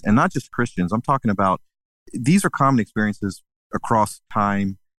stories, and not just Christians. I'm talking about, these are common experiences across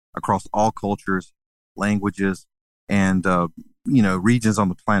time, across all cultures, languages, and, regions on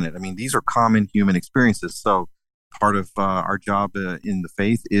the planet. I mean, these are common human experiences. So part of our job in the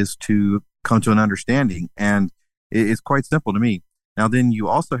faith is to come to an understanding. And it's quite simple to me. Now, then you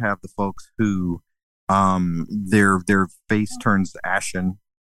also have the folks who their face turns ashen,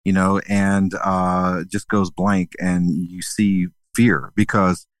 and just goes blank, and you see fear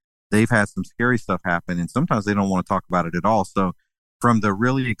because they've had some scary stuff happen, and sometimes they don't want to talk about it at all. So from the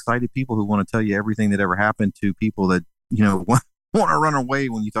really excited people who want to tell you everything that ever happened to people that, want to run away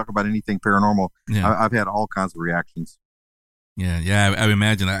when you talk about anything paranormal, I've had all kinds of reactions. Yeah, I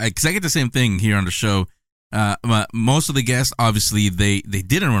imagine. Because I get the same thing here on the show. Most of the guests, obviously, they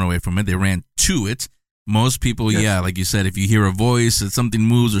didn't run away from it. They ran to it. Most people, yes. Like you said, if you hear a voice, that something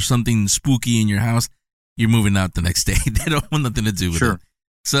moves or something spooky in your house, you're moving out the next day. They don't want nothing to do with it.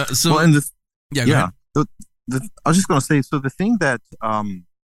 So, well, and I was just going to say, so the thing that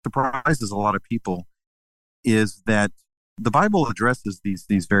surprises a lot of people is that the Bible addresses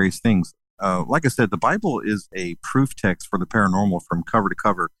these various things. Like I said, the Bible is a proof text for the paranormal from cover to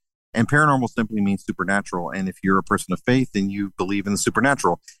cover. And paranormal simply means supernatural. And if you're a person of faith, then you believe in the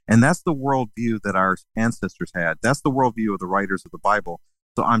supernatural. And that's the worldview that our ancestors had. That's the worldview of the writers of the Bible.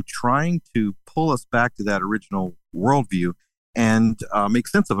 So I'm trying to pull us back to that original worldview and make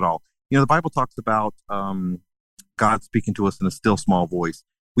sense of it all. The Bible talks about God speaking to us in a still small voice.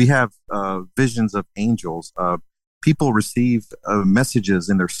 We have visions of angels. People receive messages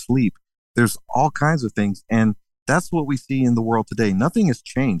in their sleep. There's all kinds of things. And that's what we see in the world today. Nothing has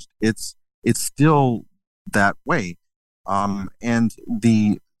changed. It's still that way. And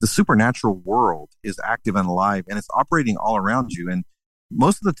the supernatural world is active and alive, and it's operating all around you. And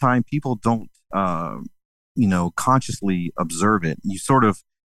most of the time, people don't, consciously observe it. You sort of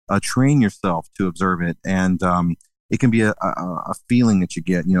train yourself to observe it. And It can be a feeling that you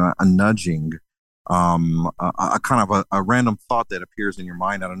get, a nudging, a kind of a random thought that appears in your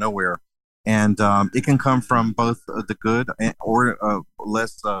mind out of nowhere. And it can come from both the good or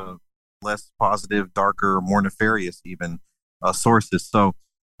less positive, darker, more nefarious even sources. So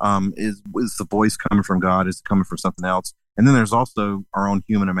is the voice coming from God? Is it coming from something else? And then there's also our own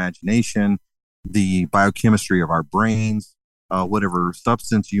human imagination, the biochemistry of our brains, whatever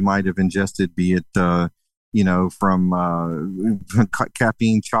substance you might have ingested, be it from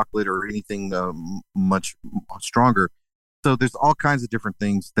caffeine, chocolate, or anything much stronger. So there's all kinds of different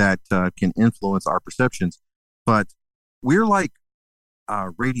things that can influence our perceptions. But we're like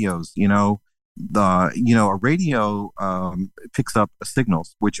radios, a radio picks up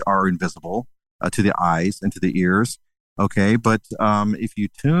signals which are invisible to the eyes and to the ears. Okay, but if you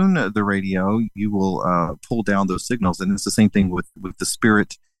tune the radio, you will pull down those signals, and it's the same thing with the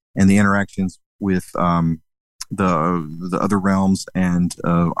spirit and the interactions with the other realms and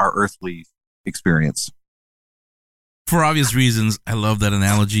our earthly experience. For obvious reasons, I love that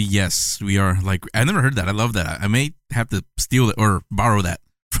analogy. Yes, we are like, I never heard that. I love that. I may have to steal it or borrow that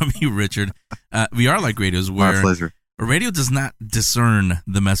from you, Richard. We are like radios where my pleasure. A radio does not discern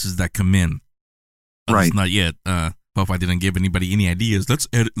the messages that come in. Right. Not yet. Well, if I didn't give anybody any ideas, let's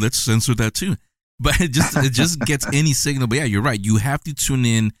censor that too. But it just gets any signal. But yeah, you're right. You have to tune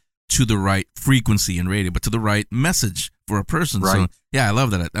in to the right frequency in radio, but to the right message for a person. Right. So yeah, I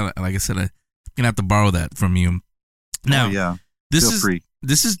love that. Like I said, I'm gonna have to borrow that from you. Now, this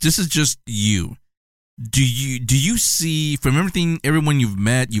is just you. Do you see, from everyone you've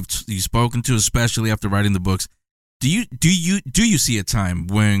met, you've spoken to, especially after writing the books, do you see a time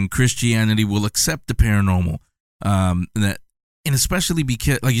when Christianity will accept the paranormal? And especially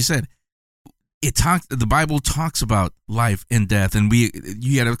because, like you said, the Bible talks about life and death, and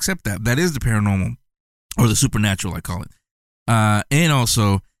you got to accept that. That is the paranormal, or the supernatural, I call it. And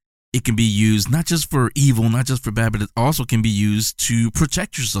also, it can be used not just for evil, not just for bad, but it also can be used to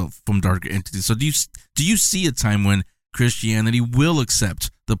protect yourself from darker entities. So do you see a time when Christianity will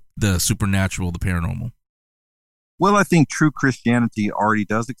accept the supernatural, the paranormal? Well, I think true Christianity already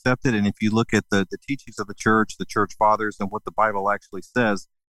does accept it. And if you look at the teachings of the church fathers, and what the Bible actually says,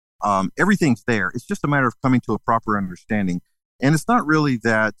 everything's there. It's just a matter of coming to a proper understanding. And it's not really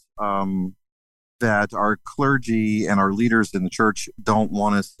that that our clergy and our leaders in the church don't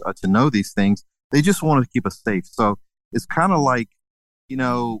want us to know these things. They just want to keep us safe. So it's kind of like,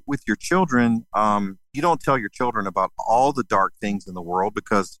 with your children, you don't tell your children about all the dark things in the world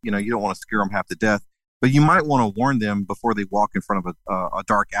because, you don't want to scare them half to death. But you might want to warn them before they walk in front of a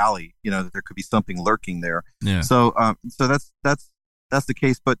dark alley, that there could be something lurking there. Yeah. So that's the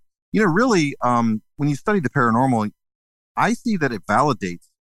case. But, really, when you study the paranormal, I see that it validates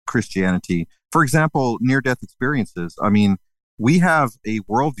Christianity. For example, near-death experiences. I mean, we have a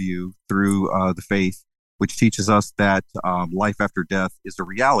worldview through the faith, which teaches us that life after death is a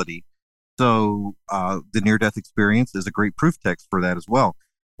reality. So the near-death experience is a great proof text for that as well.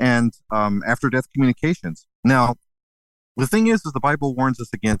 And after-death communications. Now, the thing is the Bible warns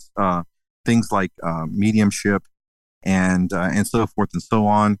us against things like mediumship and so forth and so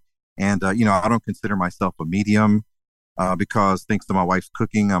on. And, I don't consider myself a medium. Because thanks to my wife's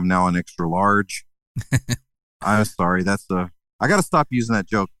cooking, I'm now an extra large. I'm sorry. I got to stop using that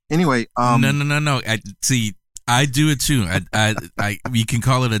joke. Anyway. No. I do it too. I you can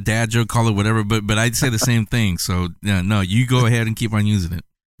call it a dad joke, call it whatever, but I'd say the same thing. So no, you go ahead and keep on using it.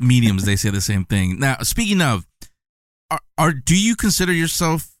 Mediums, they say the same thing. Now, speaking of, do you consider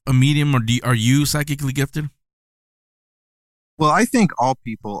yourself a medium, or are you psychically gifted? Well, I think all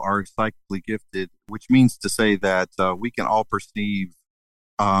people are psychically gifted, which means to say that we can all perceive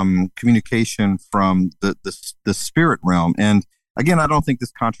communication from the spirit realm. And again, I don't think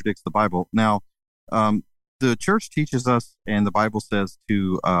this contradicts the Bible. Now, the church teaches us, and the Bible says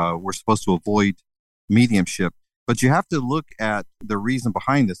we're supposed to avoid mediumship. But you have to look at the reason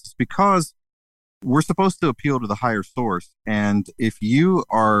behind this. It's because we're supposed to appeal to the higher source. And if you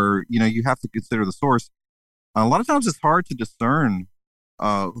are, you have to consider the source. A lot of times it's hard to discern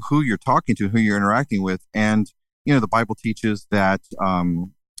who you're talking to, who you're interacting with. And, the Bible teaches that,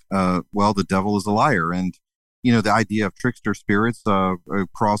 the devil is a liar. And, the idea of trickster spirits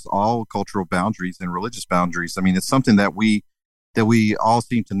across all cultural boundaries and religious boundaries. I mean, it's something that we all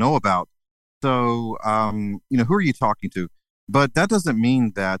seem to know about. So, who are you talking to? But that doesn't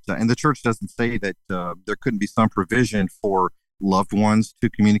mean that, and the church doesn't say that there couldn't be some provision for loved ones to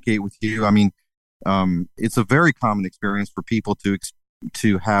communicate with you. I mean, it's a very common experience for people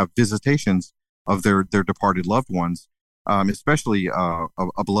to have visitations of their departed loved ones, especially a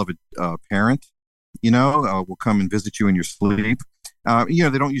beloved parent will come and visit you in your sleep.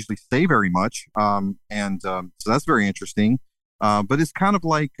 They don't usually say very much. So that's very interesting. But it's kind of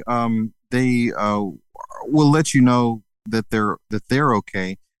like they will let you know that they're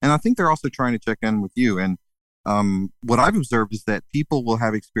okay. And I think they're also trying to check in with you. And what I've observed is that people will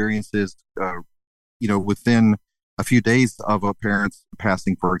have experiences, within a few days of a parent's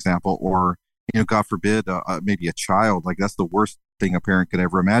passing, for example, or, God forbid, maybe a child. Like, that's the worst thing a parent could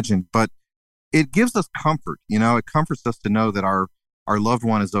ever imagine. But it gives us comfort. It comforts us to know that our loved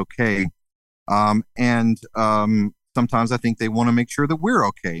one is okay. Sometimes I think they want to make sure that we're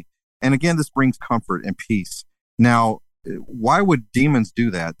okay. And again, this brings comfort and peace. Now, why would demons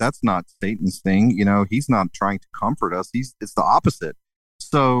do that? That's not Satan's thing. He's not trying to comfort us. It's the opposite.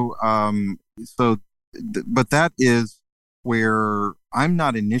 But that is where I'm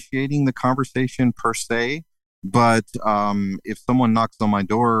not initiating the conversation per se. But if someone knocks on my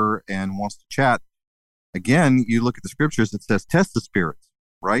door and wants to chat, again, you look at the scriptures, it says, test the spirits,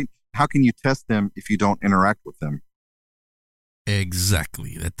 right? How can you test them if you don't interact with them?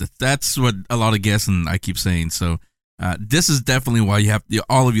 Exactly. That's what a lot of guests, and I keep saying. So this is definitely why you have,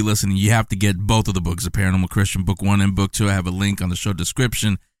 all of you listening, you have to get both of the books, The Paranormal Christian, Book 1 and Book 2. I have a link on the show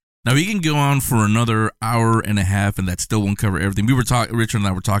description. Now, we can go on for another hour and a half, and that still won't cover everything. Richard and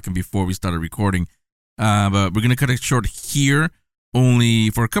I were talking before we started recording, but we're going to cut it short here,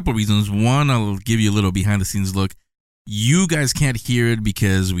 only for a couple of reasons. One, I'll give you a little behind-the-scenes look. You guys can't hear it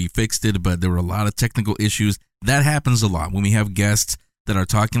because we fixed it, but there were a lot of technical issues. That happens a lot when we have guests that are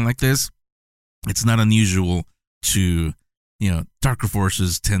talking like this. It's not unusual to, darker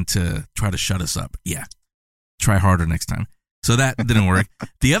forces tend to try to shut us up. Yeah, try harder next time. So that didn't work.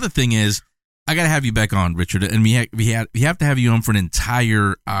 The other thing is, I got to have you back on, Richard, and we have to have you on for an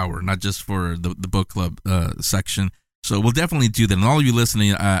entire hour, not just for the book club section. So we'll definitely do that. And all of you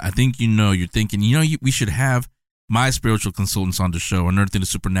listening, I think you're thinking, we should have my spiritual consultants on the show, Unearthing the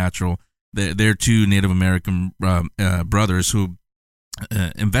Supernatural. They're two Native American brothers who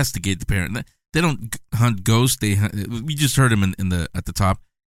investigate the parent. They don't hunt ghosts. We just heard them at the top.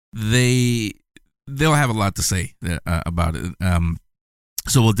 They'll have a lot to say about it.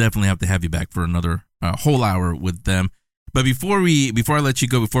 So we'll definitely have to have you back for another whole hour with them. But before I let you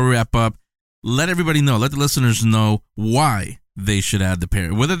go, before we wrap up, let everybody know, let the listeners know why they should add the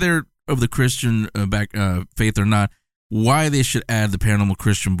parent, whether they're of the Christian faith or not, why they should add the Paranormal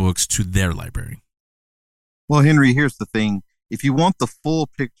Christian books to their library. Well, Henry, here's the thing. If you want the full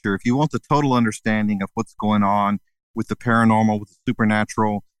picture, if you want the total understanding of what's going on with the paranormal, with the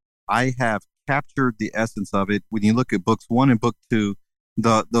supernatural, I have captured the essence of it. When you look at books 1 and book 2,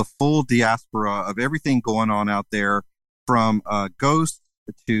 the full diaspora of everything going on out there, from ghosts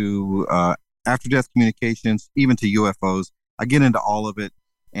to after-death communications, even to UFOs. I get into all of it.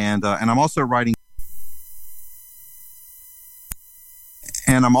 And I'm also writing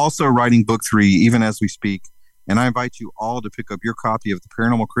book 3, even as we speak. And I invite you all to pick up your copy of The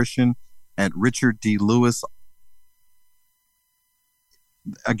Paranormal Christian at Richard D. Lewis.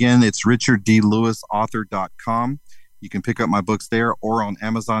 Again, it's richarddlewisauthor.com. You can pick up my books there, or on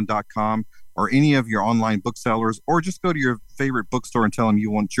Amazon.com, or any of your online booksellers, or just go to your favorite bookstore and tell them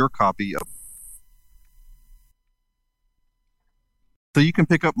you want your copy of. So you can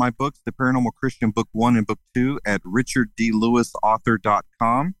pick up my books, The Paranormal Christian, Book 1 and Book 2, at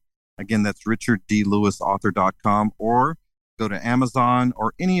richarddlewisauthor.com. Again, that's richarddlewisauthor.com, or go to Amazon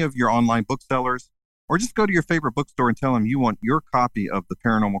or any of your online booksellers, or just go to your favorite bookstore and tell them you want your copy of The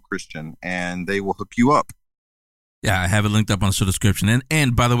Paranormal Christian, and they will hook you up. Yeah, I have it linked up on the show description.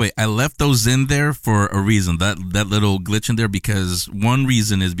 And by the way, I left those in there for a reason, that little glitch in there, because one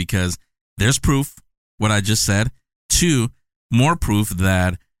reason is because there's proof, what I just said. 2, more proof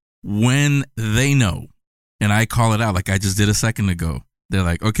that when they know, and I call it out like I just did a second ago, they're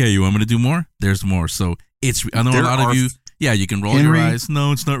like, okay, you want me to do more? There's more. So I know a lot of you, you can roll your eyes.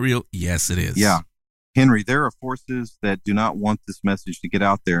 No, it's not real. Yes, it is. Yeah. Henry, there are forces that do not want this message to get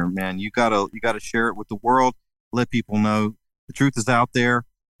out there, man. You gotta share it with the world. Let people know the truth is out there,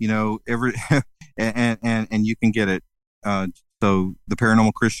 and you can get it. So The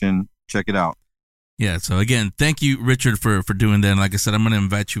Paranormal Christian, check it out. Yeah. So again, thank you, Richard, for doing that. And like I said, I'm going to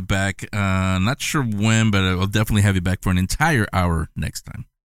invite you back. Not sure when, but I'll definitely have you back for an entire hour next time.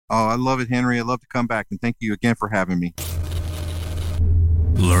 Oh, I love it, Henry. I'd love to come back. And thank you again for having me.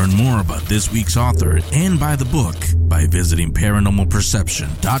 Learn more about this week's author and buy the book by visiting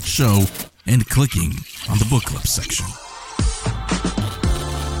paranormalperception.show and clicking on the book club section.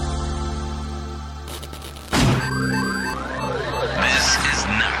 This is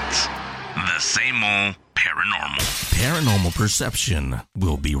not the same old paranormal. Paranormal Perception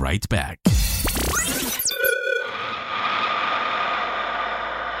will be right back.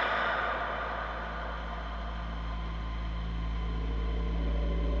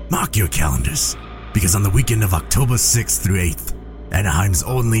 Mark your calendars, because on the weekend of October 6th through 8th, Anaheim's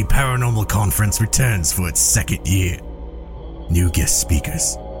only paranormal conference returns for its second year. New guest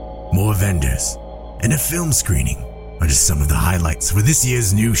speakers, more vendors, and a film screening are just some of the highlights for this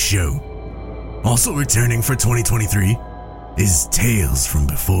year's new show. Also returning for 2023 is Tales from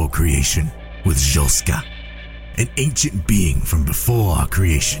Before Creation with Joska, an ancient being from before our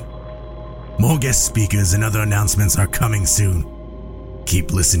creation. More guest speakers and other announcements are coming soon.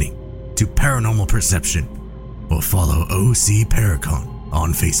 Keep listening to Paranormal Perception or follow OC Paracon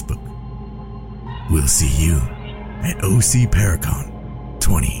on Facebook. We'll see you at OC Paracon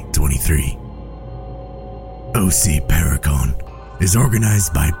 2023. OC Paracon is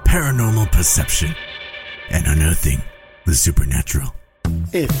organized by Paranormal Perception and Unearthing the Supernatural.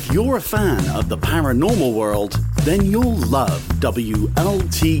 If you're a fan of the paranormal world, then you'll love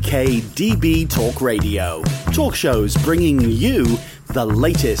WLTK DB Talk Radio. Talk shows bringing you the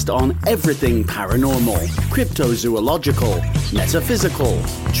latest on everything paranormal, cryptozoological, metaphysical,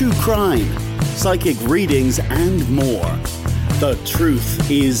 true crime, psychic readings, and more. The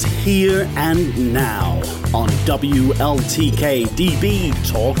truth is here and now on WLTK DB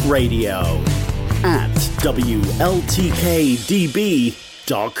Talk Radio at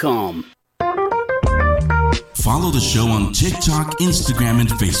WLTKDB.com. Follow the show on TikTok, Instagram,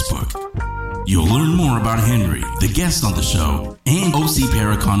 and Facebook. You'll learn more about Henry, the guest on the show, and OC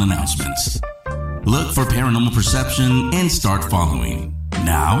Paracon announcements. Look for Paranormal Perception and start following.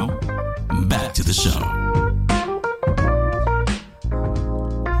 Now, back to the show.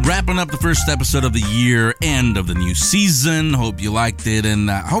 Wrapping up the first episode of the year, end of the new season. Hope you liked it,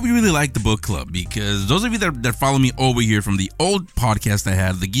 and hope you really liked the book club, because those of you that follow me over here from the old podcast I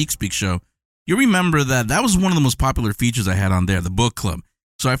had, the Geek Speak Show, you remember that was one of the most popular features I had on there, the book club.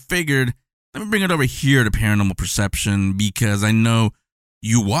 So I figured, let me bring it over here to Paranormal Perception, because I know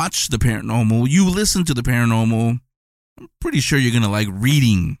you watch the paranormal, you listen to the paranormal. I'm pretty sure you're going to like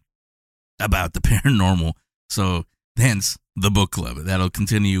reading about the paranormal. So hence the book club. That'll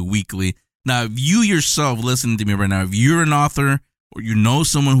continue weekly. Now, if you yourself listening to me right now, if you're an author or you know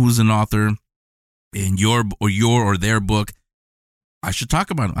someone who's an author in your or their book, I should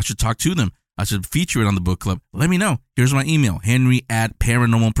talk about it. I should talk to them. I should feature it on the book club. Let me know. Here's my email,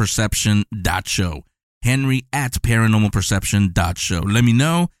 henry@paranormalperception.show. henry@paranormalperception.show. Let me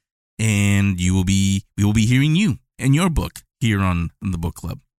know, and we will be hearing you and your book here on the book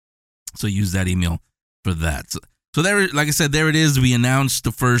club. So use that email for that. So there, like I said, there it is. We announced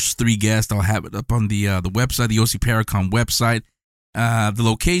the first 3 guests. I'll have it up on the website, the OC Paracon website. The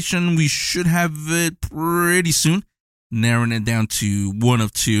location, we should have it pretty soon, narrowing it down to 1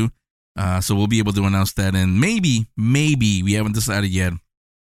 of 2. So we'll be able to announce that, and maybe we haven't decided yet.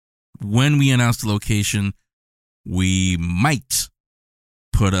 When we announce the location, we might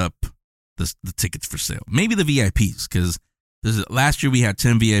put up the tickets for sale. Maybe the VIPs, because last year we had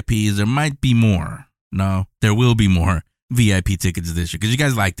 10 VIPs. There might be more. No, there will be more VIP tickets this year because you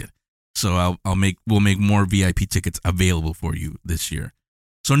guys liked it. So we'll make more VIP tickets available for you this year.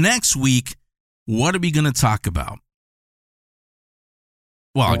 So next week, what are we going to talk about?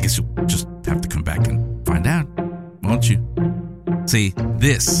 Well, I guess you'll just have to come back and find out, won't you? See,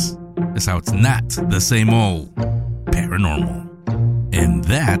 this is how it's not the same old paranormal. And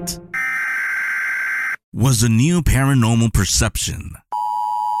that was a new Paranormal Perception.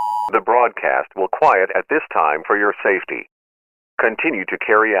 The broadcast will quiet at this time for your safety. Continue to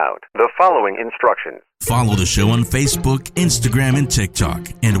carry out the following instructions. Follow the show on Facebook, Instagram, and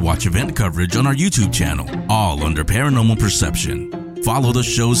TikTok, and watch event coverage on our YouTube channel, all under Paranormal Perception. Follow the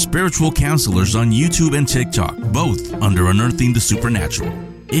show's spiritual counselors on YouTube and TikTok, both under Unearthing the Supernatural.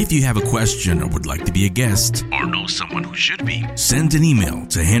 If you have a question or would like to be a guest, or know someone who should be, send an email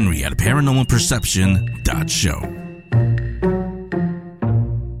to henry@paranormalperception.show.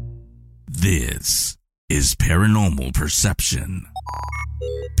 This is Paranormal Perception.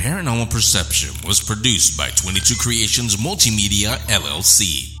 Paranormal Perception was produced by 22 Creations Multimedia,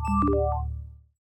 LLC.